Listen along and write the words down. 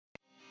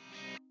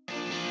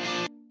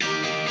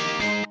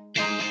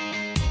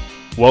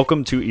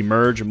Welcome to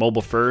Emerge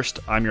Mobile First.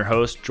 I'm your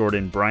host,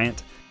 Jordan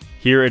Bryant.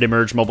 Here at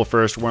Emerge Mobile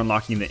First, we're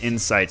unlocking the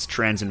insights,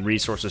 trends, and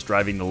resources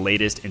driving the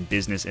latest in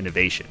business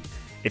innovation.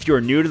 If you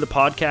are new to the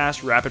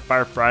podcast, Rapid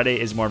Fire Friday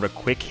is more of a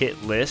quick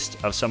hit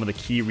list of some of the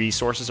key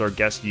resources our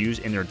guests use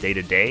in their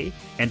day-to-day.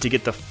 And to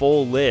get the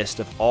full list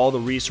of all the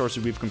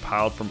resources we've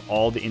compiled from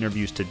all the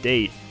interviews to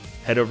date,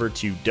 head over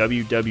to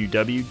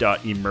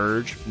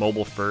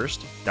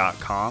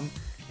www.emergemobilefirst.com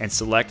and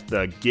select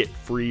the Get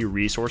Free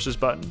Resources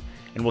button,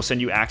 and we'll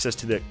send you access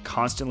to the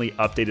constantly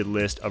updated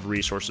list of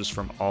resources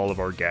from all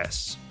of our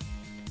guests.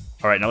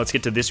 All right, now let's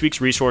get to this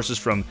week's resources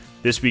from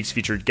this week's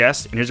featured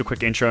guest, and here's a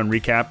quick intro and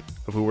recap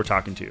of who we're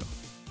talking to.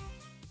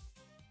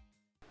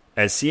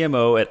 As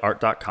CMO at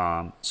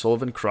Art.com,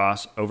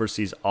 Sullivan-Cross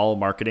oversees all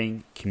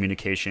marketing,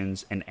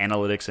 communications, and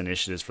analytics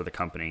initiatives for the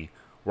company,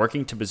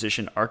 working to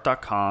position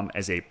Art.com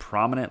as a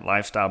prominent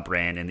lifestyle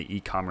brand in the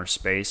e-commerce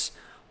space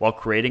while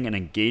creating an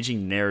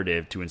engaging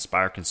narrative to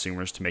inspire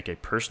consumers to make a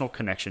personal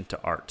connection to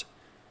art.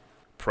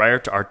 Prior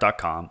to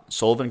Art.com,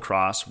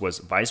 Sullivan-Cross was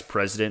Vice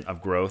President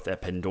of Growth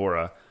at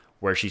Pandora,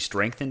 where she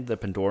strengthened the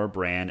Pandora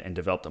brand and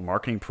developed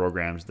marketing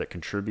programs that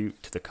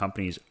contribute to the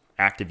company's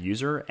active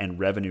user and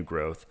revenue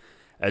growth,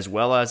 as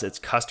well as its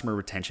customer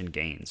retention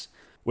gains.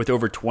 With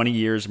over 20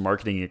 years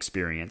marketing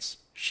experience,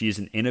 she is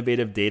an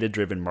innovative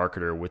data-driven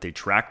marketer with a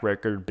track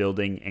record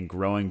building and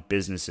growing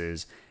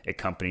businesses at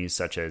companies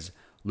such as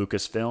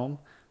Lucasfilm,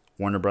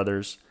 Warner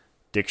Brothers,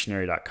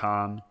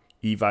 Dictionary.com,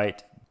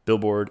 Evite,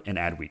 Billboard, and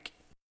Adweek.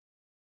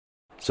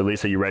 So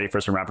Lisa, you ready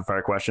for some rapid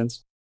fire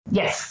questions?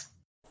 Yes.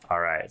 All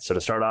right. So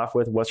to start off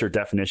with, what's your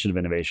definition of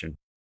innovation?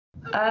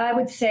 I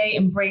would say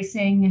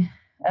embracing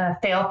a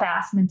fail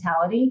fast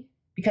mentality,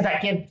 because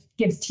that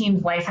gives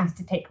teams license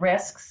to take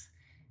risks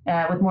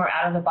with more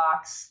out of the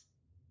box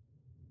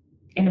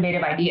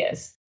innovative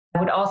ideas. I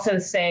would also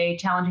say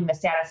challenging the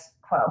status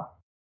quo.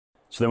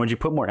 So then would you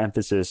put more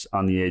emphasis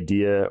on the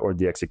idea or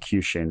the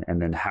execution,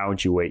 and then how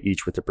would you weigh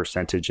each with the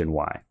percentage and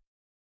why?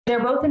 They're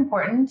both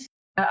important.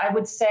 I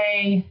would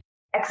say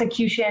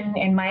execution,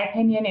 in my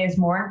opinion, is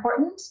more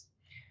important.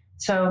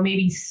 So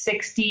maybe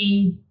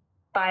 65%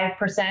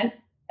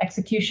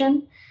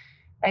 execution.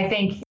 I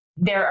think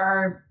there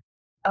are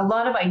a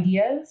lot of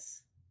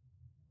ideas,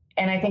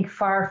 and I think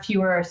far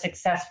fewer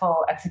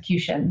successful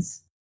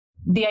executions.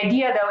 The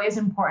idea, though, is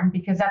important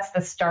because that's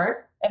the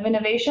start of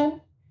innovation.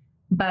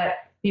 But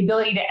the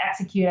ability to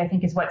execute, I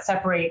think, is what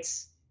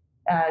separates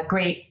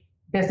great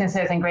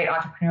businesses and great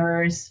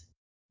entrepreneurs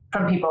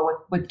from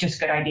people with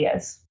just good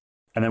ideas.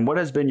 And then what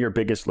has been your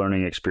biggest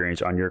learning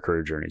experience on your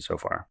career journey so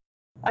far?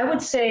 I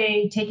would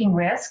say taking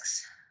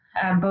risks,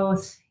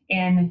 both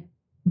in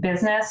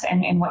business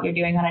and in what you're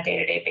doing on a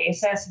day-to-day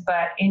basis,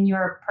 but in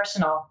your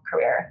personal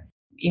career.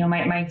 You know,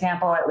 my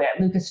example at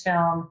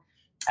Lucasfilm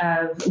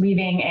of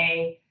leaving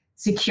a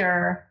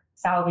secure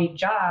salaried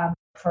job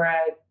for a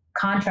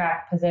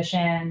contract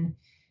position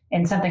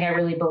and something I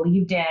really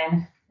believed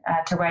in,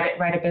 to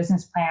write a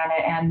business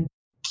plan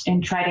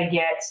and try to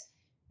get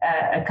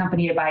a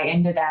company to buy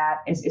into that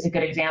is a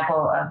good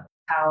example of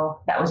how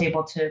that was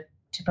able to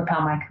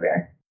propel my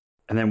career.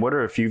 And then what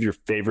are a few of your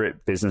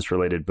favorite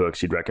business-related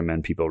books you'd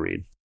recommend people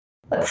read?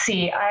 Let's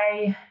see.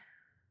 I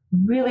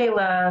really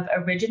love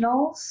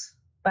Originals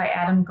by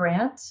Adam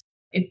Grant.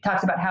 It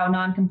talks about how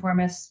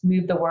nonconformists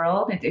move the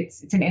world.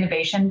 It's an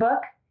innovation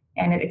book,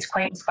 and it's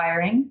quite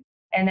inspiring.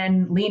 And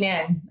then Lean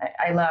In,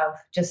 I love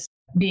just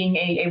being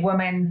a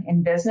woman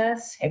in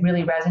business. It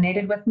really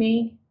resonated with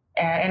me,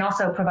 and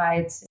also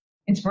provides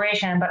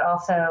inspiration, but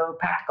also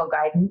practical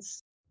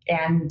guidance.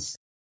 And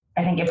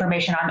I think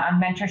information on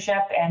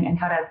mentorship and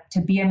how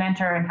to be a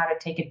mentor and how to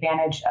take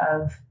advantage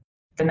of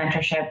the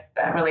mentorship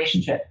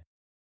relationship.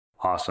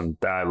 Awesome.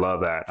 I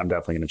love that. I'm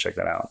definitely going to check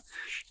that out.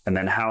 And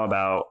then how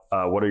about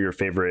what are your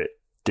favorite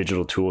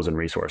digital tools and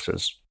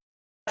resources?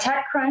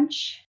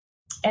 TechCrunch.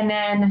 And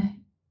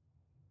then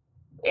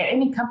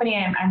any company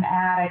I'm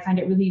at, I find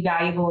it really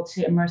valuable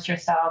to immerse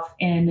yourself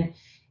in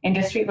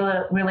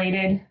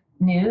industry-related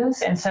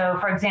news. And so,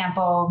 for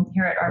example,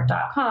 here at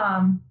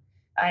Art.com,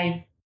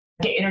 I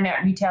get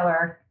Internet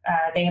Retailer.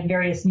 They have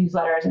various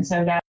newsletters. And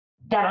so that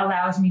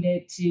allows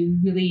me to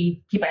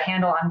really keep a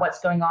handle on what's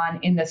going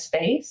on in the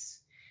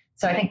space.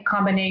 So I think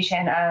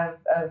combination of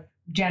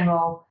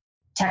general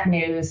tech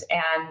news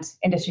and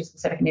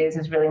industry-specific news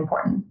is really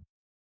important.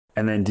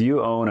 And then do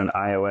you own an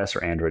iOS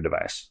or Android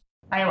device?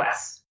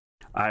 iOS.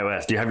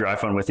 iOS. Do you have your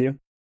iPhone with you?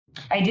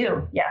 I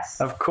do,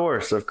 yes. Of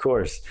course. All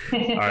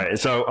right.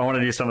 So I want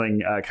to do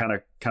something kind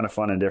of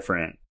fun and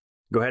different.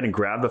 Go ahead and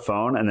grab the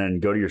phone and then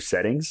go to your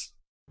settings.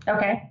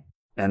 Okay.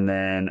 And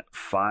then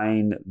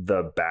find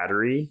the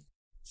battery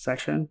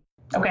section.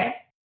 Okay.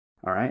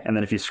 All right. And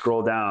then if you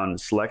scroll down,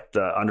 select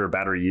the under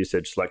battery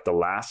usage, select the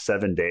last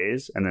 7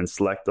 days, and then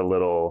select the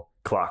little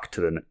clock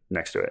to the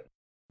next to it.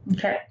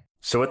 Okay.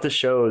 So what this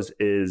shows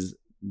is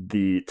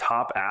the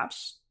top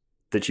apps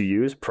that you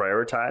use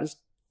prioritized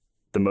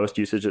the most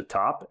usage at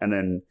top. And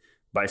then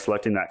by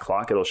selecting that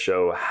clock, it'll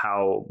show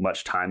how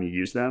much time you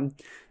use them.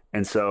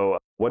 And so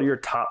what are your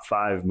top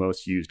 5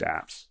 most used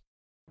apps?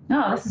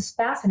 Oh, this is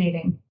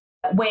fascinating.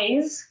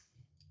 Waze,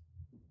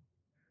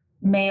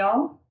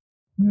 mail,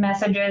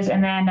 messages,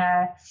 and then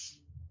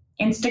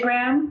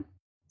Instagram,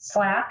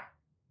 Slack.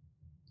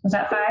 Was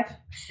that 5?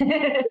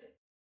 Yeah,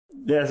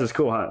 this is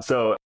cool, huh?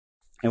 So,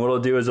 and what it'll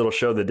do is it'll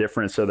show the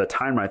difference. So the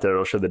time right there,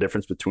 it'll show the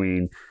difference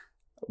between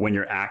when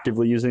you're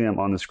actively using them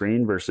on the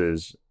screen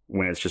versus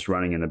when it's just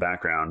running in the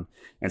background.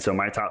 And so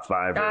my top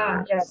 5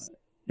 are, yes.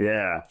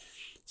 Yeah.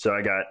 So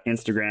I got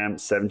Instagram,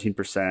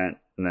 17%,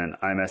 and then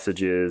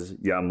iMessages,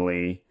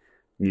 Yumly,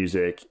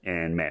 music,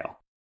 and mail.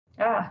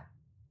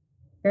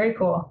 Very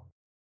cool.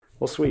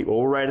 Well, sweet. Well,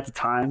 we're right at the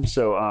time.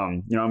 So,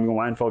 I'm going to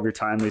mindful of your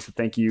time, Lisa.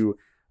 Thank you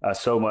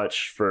so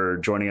much for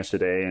joining us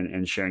today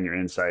and sharing your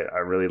insight. I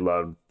really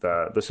love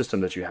the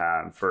system that you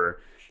have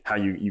for how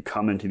you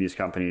come into these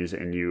companies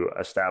and you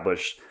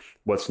establish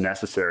what's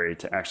necessary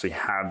to actually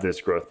have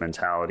this growth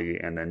mentality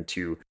and then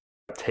to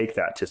take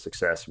that to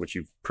success, which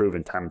you've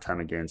proven time and time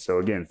again. So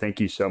again,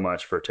 thank you so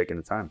much for taking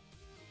the time.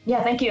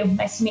 Yeah, thank you.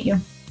 Nice to meet you.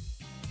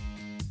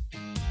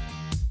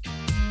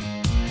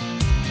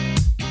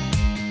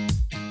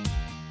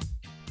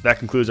 That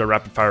concludes our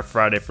Rapid Fire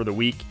Friday for the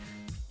week.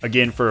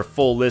 Again, for a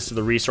full list of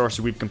the resources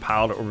we've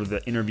compiled over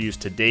the interviews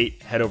to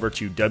date, head over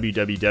to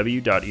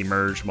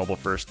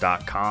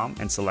www.emergemobilefirst.com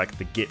and select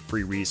the Get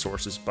Free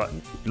Resources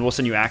button. And we'll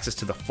send you access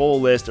to the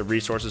full list of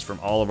resources from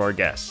all of our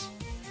guests.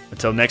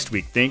 Until next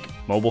week, think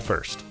mobile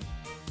first.